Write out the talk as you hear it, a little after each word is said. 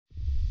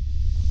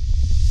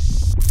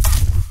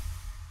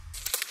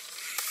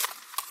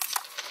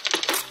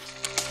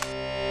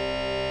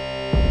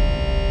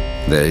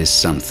There is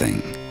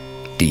something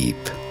deep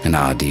in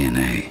our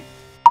DNA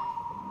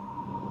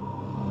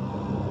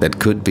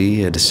that could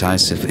be a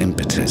decisive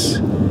impetus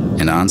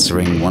in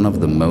answering one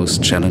of the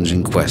most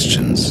challenging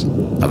questions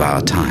of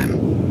our time.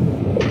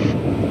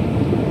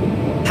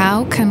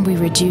 How can we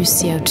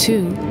reduce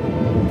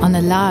CO2 on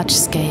a large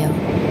scale?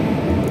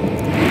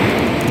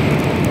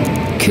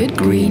 Could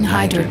green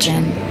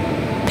hydrogen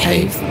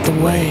pave the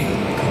way?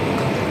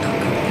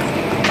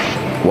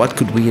 What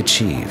could we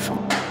achieve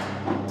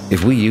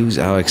if we use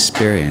our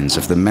experience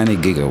of the many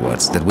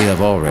gigawatts that we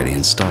have already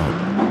installed?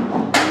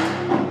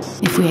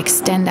 If we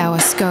extend our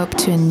scope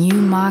to a new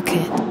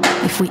market,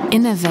 if we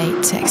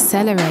innovate to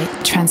accelerate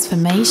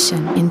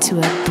transformation into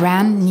a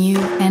brand new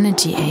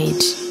energy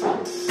age,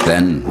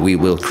 then we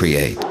will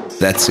create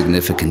that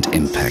significant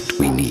impact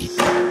we need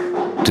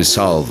to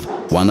solve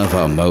one of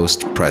our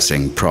most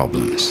pressing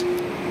problems.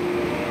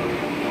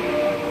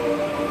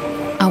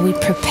 Are we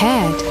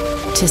prepared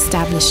to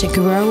establish a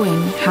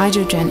growing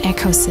hydrogen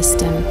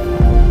ecosystem?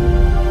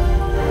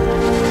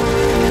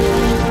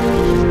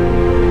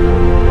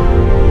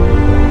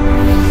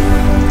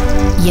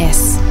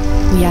 Yes,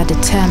 we are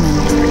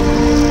determined.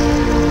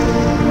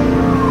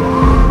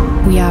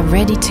 We are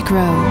ready to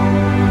grow.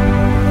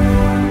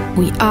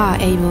 We are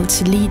able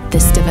to lead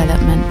this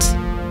development.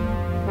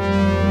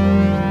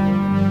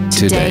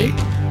 Today,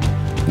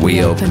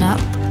 we open up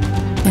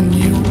a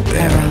new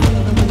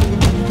era.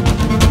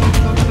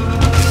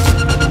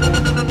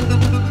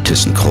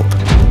 thyssenkrupp,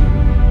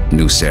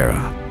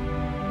 nucera.